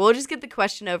 Okay, we'll just get the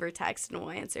question over text and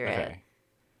we'll answer it. Okay.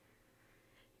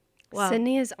 Wow.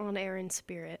 Sydney is on air in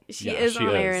spirit. She is on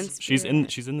air in spirit.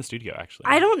 She's in the studio, actually.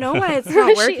 I don't know why it's not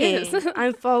She working. is.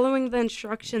 I'm following the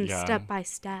instructions Yeah. step by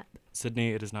step.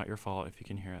 Sydney, it is not your fault. If you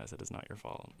can hear us, it is not your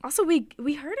fault. Also, we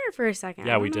heard her for a second.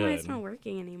 Yeah, I we don't know why did. it's not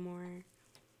working anymore.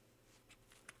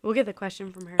 We'll get the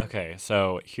question from her. Okay,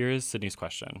 so here's Sydney's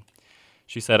question.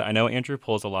 She said, I know Andrew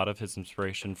pulls a lot of his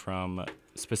inspiration from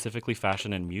specifically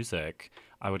fashion and music.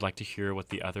 I would like to hear what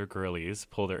the other girlies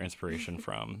pull their inspiration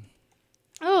from.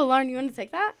 Oh, Lauren, you want to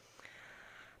take that?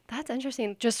 That's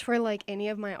interesting. Just for like any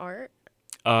of my art?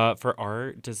 For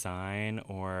art, design,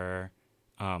 or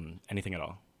anything at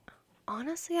all.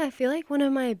 Honestly, I feel like one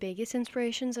of my biggest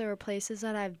inspirations are places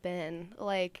that I've been.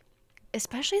 Like,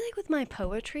 especially like with my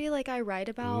poetry, like I write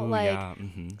about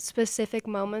specific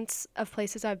moments of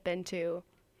places I've been to.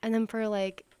 And then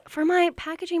for my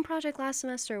packaging project last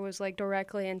semester was like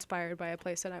directly inspired by a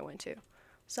place that I went to.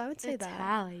 So I would say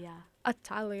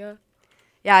Italia.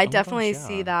 Yeah, I my definitely gosh,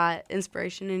 see yeah. that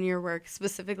inspiration in your work,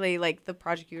 specifically like the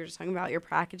project you were just talking about,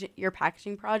 your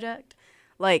packaging project.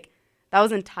 Like that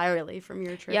was entirely from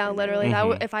your trip. Yeah, in literally.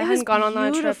 Italy. If I It hadn't was gone on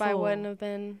that trip, I beautiful. wouldn't have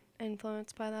been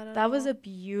influenced by that at all. That was a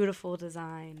beautiful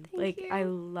design. Thank you. I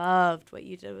loved what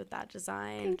you did with that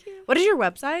design. Thank you. What is your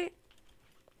website?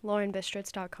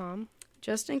 LaurenBistritz.com.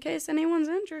 Just in case anyone's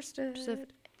interested. Just if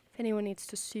anyone needs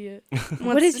to see it. Wants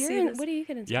What to is see your? this. What do you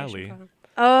get inspiration Lee.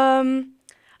 from?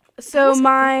 So That was a good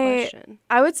my, question.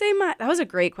 I would say that was a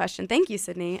great question. Thank you,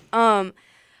 Sydney. So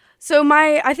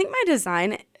I think my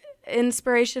design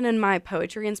inspiration and my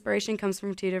poetry inspiration comes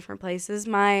from two different places.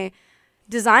 My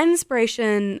design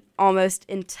inspiration almost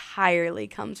entirely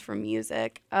comes from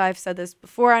music. I've said this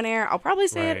before on air. I'll probably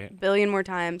say it a Right. billion more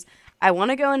times. I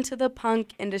want to go into the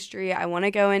punk industry. I want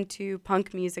to go into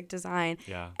punk music design.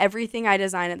 Yeah. Everything I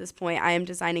design at this point, I am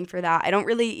designing for that. I don't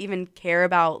really even care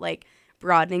about like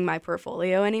broadening my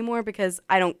portfolio anymore because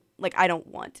I don't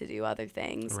want to do other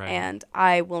things, Right. and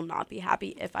I will not be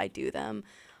happy if I do them.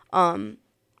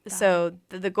 So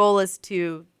the goal is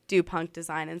to do punk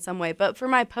design in some way. But for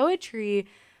my poetry,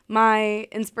 my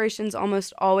inspiration's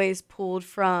almost always pulled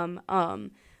from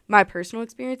my personal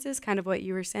experiences, kind of what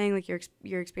you were saying, like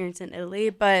your experience in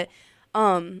Italy. But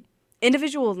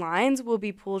individual lines will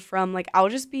be pulled from, like, I'll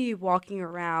just be walking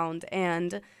around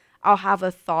and I'll have a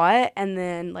thought, and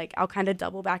then like I'll kind of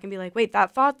double back and be like, wait,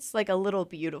 that thought's like a little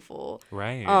beautiful.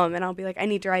 Right. And I'll be like, I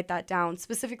need to write that down.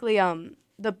 Specifically,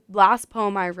 the last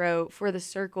poem I wrote for The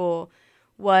Circle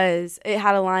it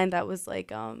had a line that was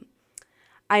like,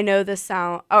 I know the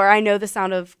sound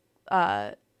of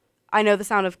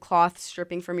cloth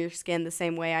stripping from your skin the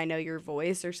same way I know your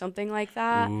voice, or something like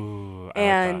that. Ooh, I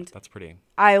and like that. That's pretty.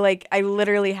 I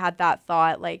literally had that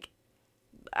thought like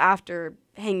after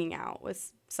hanging out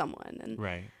with someone, and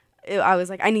Right. I was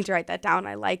like, I need to write that down.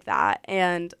 I like that.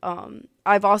 And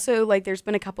I've also, like, there's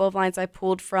been a couple of lines I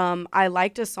pulled from, I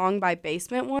liked a song by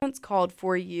Basement once called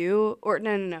For You, or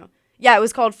no. Yeah, it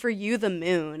was called For You, the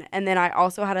Moon. And then I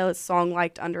also had a song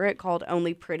liked under it called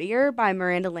Only Prettier by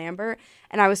Miranda Lambert.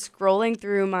 And I was scrolling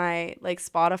through my, like,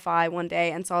 Spotify one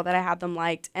day and saw that I had them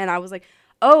liked. And I was like,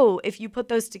 oh, if you put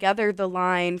those together, the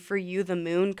line "for you the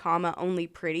moon, comma only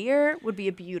prettier" would be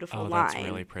a beautiful line. That's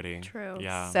really pretty. True.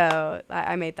 Yeah. So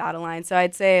I made that a line. So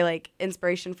I'd say like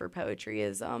inspiration for poetry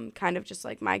is kind of just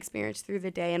like my experience through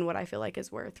the day and what I feel like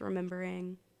is worth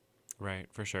remembering. Right,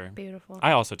 for sure. Beautiful.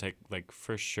 I also take, like,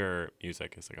 for sure,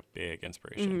 music is, like, a big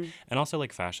inspiration. Mm-hmm. And also,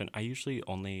 like, fashion. I usually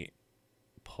only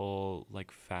pull,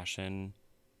 like,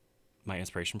 my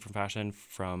inspiration from fashion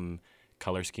from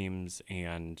color schemes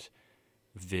and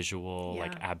visual,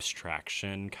 like,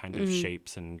 abstraction kind of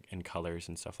shapes and colors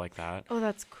and stuff like that. Oh,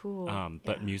 that's cool.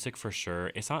 But music, for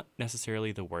sure, it's not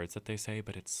necessarily the words that they say,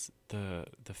 but it's the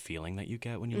feeling that you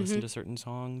get when you listen to certain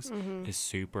songs is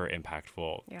super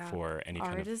impactful for any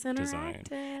kind of design.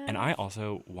 And I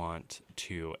also want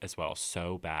to, as well,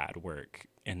 so bad work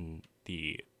in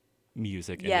the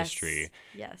music industry.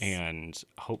 Yes. And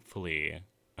hopefully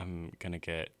I'm going to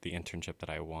get the internship that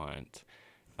I want.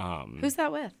 Who's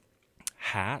that with?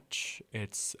 Hatch.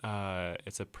 It's a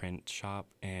print shop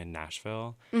in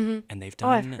Nashville, and they've done.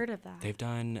 Oh, I've heard of that. They've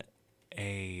done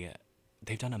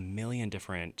a million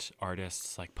different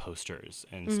artists like posters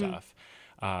and stuff.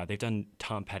 They've done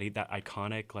Tom Petty, that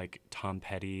iconic like Tom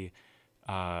Petty,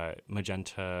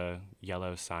 magenta,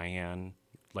 yellow, cyan,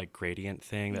 like gradient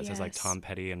thing that says like Tom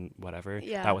Petty and whatever.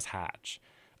 Yeah. That was Hatch.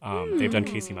 They've done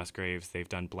Casey Musgraves. They've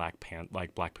done Black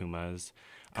Pumas.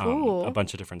 Cool. A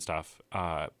bunch of different stuff.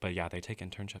 But yeah, they take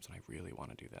internships, and I really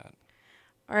want to do that.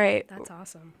 All right. That's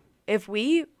awesome. If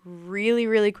we really,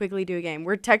 really quickly do a game,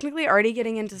 we're technically already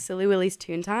getting into Silly Willy's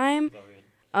Tune Time.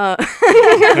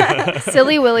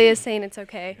 Silly Willy is saying it's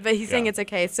okay. But he's saying it's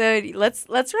okay. So let's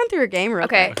run through a game real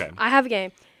Okay. quick. Okay. I have a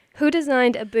game. Who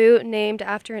designed a boot named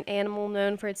after an animal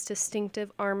known for its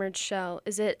distinctive armored shell?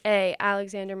 Is it A,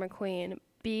 Alexander McQueen,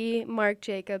 B, Marc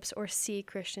Jacobs, or C,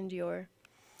 Christian Dior?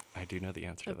 I do know the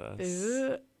answer to this.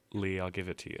 Boot. Lee, I'll give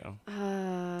it to you.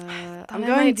 I'm I going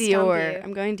might stump Dior. you.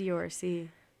 I'm going Dior. See.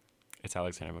 It's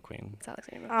Alexander McQueen. It's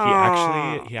Alexander Oh.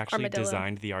 McQueen. He actually Armadillo.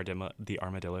 designed the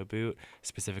armadillo boot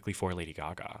specifically for Lady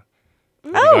Gaga. Oh,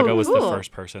 Lady Gaga was the cool.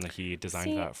 first person that he designed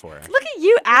See, that for. Look at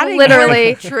you adding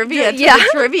Literally. trivia to Yeah. the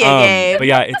trivia game. But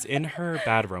yeah, it's in her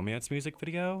Bad Romance music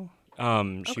video. She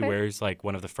Okay. wears like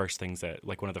one of the first ones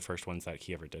that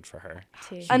he ever did for her.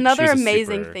 T. Another she was a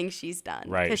amazing super- thing she's done.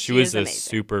 Right. 'cause She was is a amazing.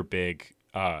 super big,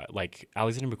 like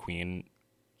Alexander McQueen,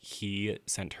 he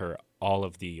sent her all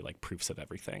of the like proofs of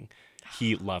everything.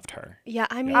 He loved her. Yeah,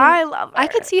 I mean, I love her. I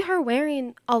could see her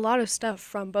wearing a lot of stuff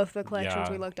from both the collections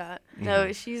Yeah. we looked at.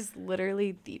 No, she's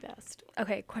literally the best.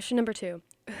 Okay, question number 2.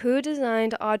 Who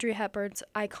designed Audrey Hepburn's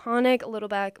iconic little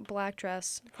black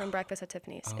dress from Breakfast at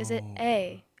Tiffany's? Is it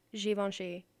A,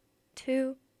 Givenchy,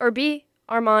 2, or B,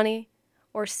 Armani,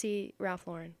 or C, Ralph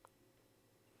Lauren?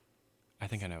 I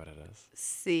think I know what it is.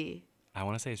 C. I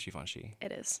want to say it's Givenchy.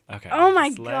 It is. Okay. Oh my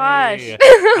Slay. gosh.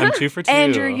 I'm 2 for 2.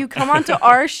 Andrew, you come onto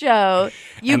our show.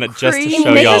 You And just to create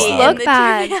show Make y'all us up. look the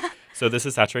bad. trivia. So this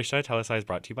is Saturation Italicized,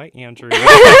 brought to you by Andrew.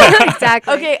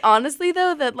 Exactly. Okay, honestly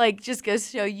though, that like just goes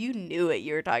to show you knew what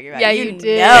you were talking about. Yeah, you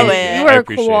did. Know You it. were I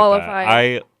appreciate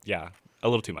qualified. that. A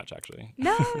little too much actually.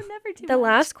 No, never too The much.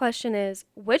 last question is,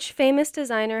 which famous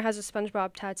designer has a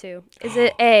SpongeBob tattoo? Is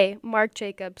it A, Marc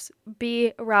Jacobs,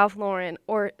 B, Ralph Lauren,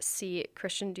 or C,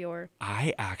 Christian Dior?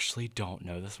 I actually don't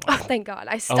know this Oh, one. thank God.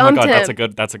 I Oh stumped my god, him.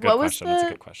 that's a good What was question. That's a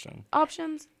the- good question.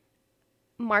 Options.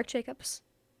 Marc Jacobs,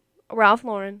 Ralph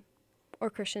Lauren, or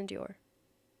Christian Dior?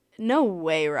 No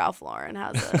way Ralph Lauren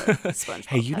has a SpongeBob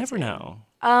Hey, you never tattoo. know.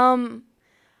 I'm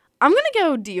gonna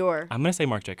go Dior. I'm gonna say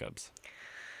Marc Jacobs.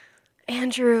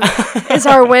 Andrew is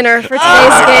our winner for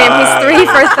today's game. He's 3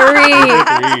 for 3.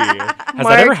 Has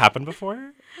that ever happened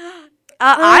before?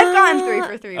 I've gotten 3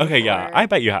 for 3. Okay, yeah, before. I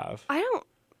bet you have. I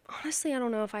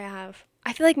don't know if I have.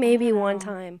 I feel like maybe one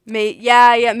time.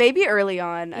 Yeah, maybe early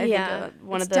on. I Yeah. think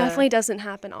one It of the definitely doesn't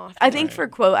happen often. I think for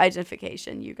quote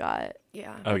identification, you got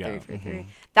Yeah. Oh a yeah. 3 for 3. Mhm.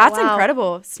 That's Wow.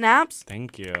 incredible. Snaps.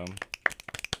 Thank you.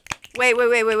 Wait.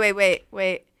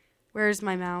 Where's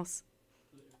my mouse?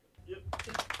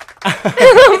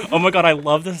 Oh my god, I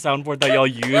love the soundboard that y'all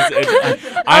use. Do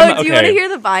Do you want to hear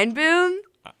the Vine boom?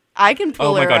 I can pull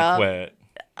Oh my her god, up. quit.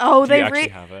 Oh, Do you actually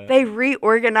have it? they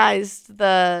reorganized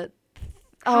the.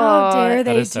 How dare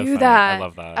That they is so do funny. that? I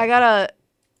love that. I gotta.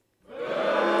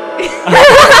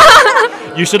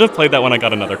 You should have played that when I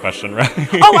got another question right.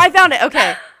 Oh, I found it.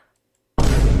 Okay.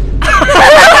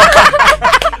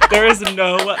 There is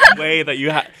no way that you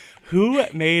have. Who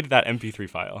made that MP3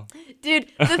 file? Dude,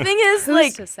 the thing is, Who's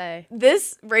like, to say?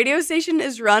 this radio station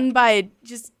is run by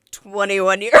just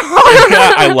 21-year-olds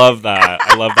Yeah, I love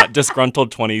that.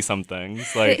 Disgruntled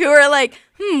 20-somethings. Like, who are like,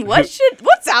 what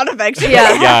sound effects should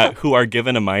Yeah. yeah, who are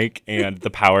given a mic and the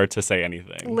power to say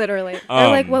anything. Literally. They're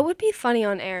like, Um, what would be funny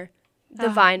on air? The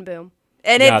Vine boom.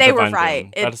 And Yeah, they the were Vine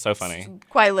right. boom. That is so It's funny.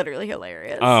 Quite literally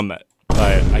hilarious. But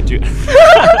I do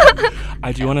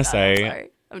I do want to say Sorry,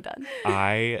 I'm done.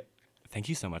 I thank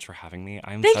you so much for having me.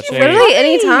 I'm Thank such you a for Literally I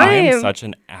anytime. am such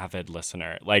an avid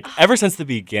listener. Like ever since the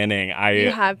beginning,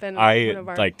 You have been I one of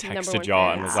our like number texted one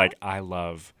y'all and fans. was like, I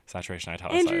love Saturation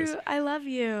Italicized. Andrew, I love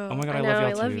you. Oh my god, I I, know, love y'all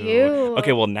I love too. you.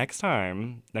 Okay, well next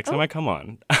time I come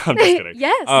on, I'm just kidding.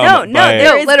 Yes. No, but-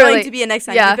 there is literally. going to be a next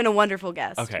time. Yeah. You've been a wonderful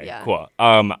guest. Okay, Yeah. cool.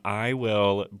 I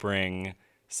will bring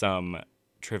some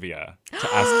trivia to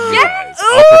ask you guys.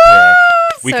 I'll prepare.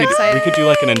 We So could excited. do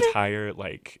like an entire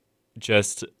like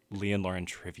just Lee and Lauren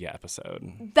trivia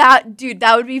episode. That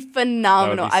would be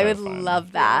phenomenal. That I would would be so fun. love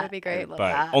Yeah, that. that'd be great. I would love But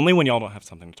that. only when y'all don't have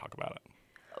something to talk about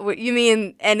it. What, you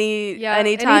mean anytime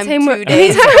anytime 2 we're-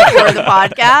 days before the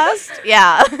podcast?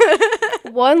 Yeah.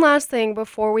 One last thing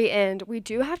before we end, we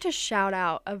do have to shout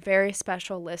out a very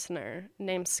special listener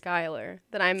named Skylar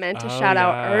that I meant to shout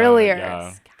out earlier.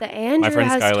 Yeah. That Andrew friend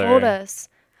has Skylar. told us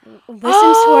listens to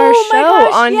Oh our my show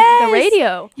gosh, on yes. the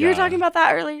radio. You were Yeah. talking about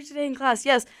that earlier today in class.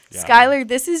 Yes. Yeah. Skylar,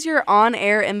 this is your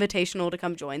on-air invitational to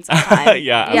come join sometime.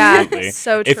 Yeah, Yeah, absolutely.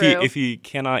 so If true. he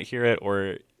cannot hear it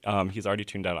or he's already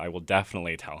tuned out, I will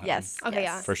definitely tell him. Yes. Okay,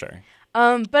 yes. yeah. For sure.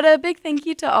 But a big thank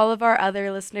you to all of our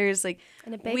other listeners. Like,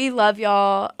 And a big we love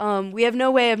y'all. We have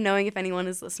no way of knowing if anyone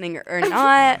is listening or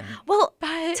not. well,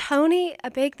 But Tony,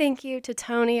 a big thank you to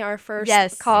Tony, our first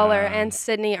Yes. caller, Yeah. and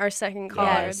Sydney, our second caller,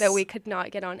 Yes. that we could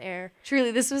not get on air.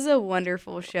 truly, this was a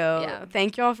wonderful show. Yeah.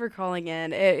 Thank y'all for calling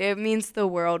in. It means the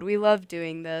world. We love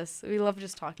doing this. We love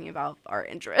just talking about our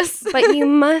interests. But you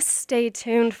must stay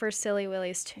tuned for Silly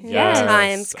Willie's Tune Yes,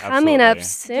 Times coming up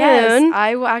absolutely. soon. Yes,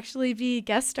 I will actually be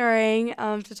guest starring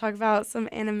to talk about some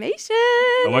animation.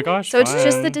 Oh my gosh. So it's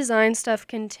just the fun. design stuff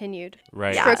continued.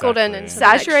 Right. Yeah. Trickled in exactly. into the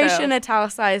next Saturation show.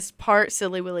 italicized part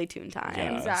Silly Willy Tune Time.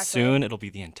 Yeah. Exactly. Soon it'll be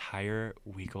the entire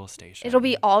Weagle station. It'll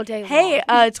be all day Hey,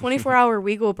 long. 24-hour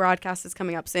Weagle broadcast is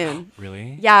coming up soon.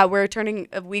 Really? Yeah, we're turning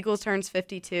Weagle turns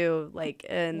 52 like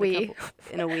in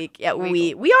a week. Yeah,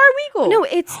 Weagle. we are Weagle. No,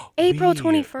 it's April We-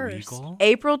 21st. Weagle?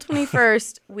 April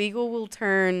 21st, Weagle will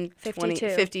turn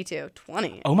 52.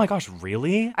 20. Oh my gosh,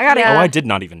 really? I gotta Yeah. Oh, I did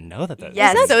not even know that.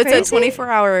 Yes, Isn't that so it's crazy? a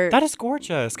 24-hour. That is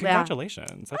gorgeous.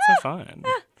 Congratulations. That's so fun.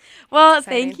 Well,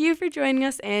 Exciting. thank you for joining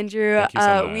us, Andrew. Thank you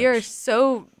so We are much.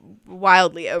 so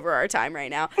wildly over our time right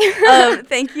now.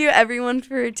 Thank you, everyone,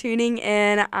 for tuning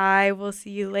in. I will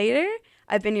see you later.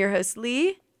 I've been your host,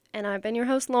 Lee. And I've been your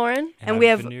host, Lauren. And we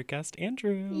I've have- been your guest,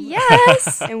 Andrew.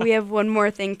 Yes. And we have one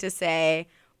more thing to say.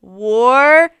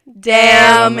 War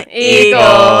Damn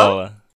Eagle.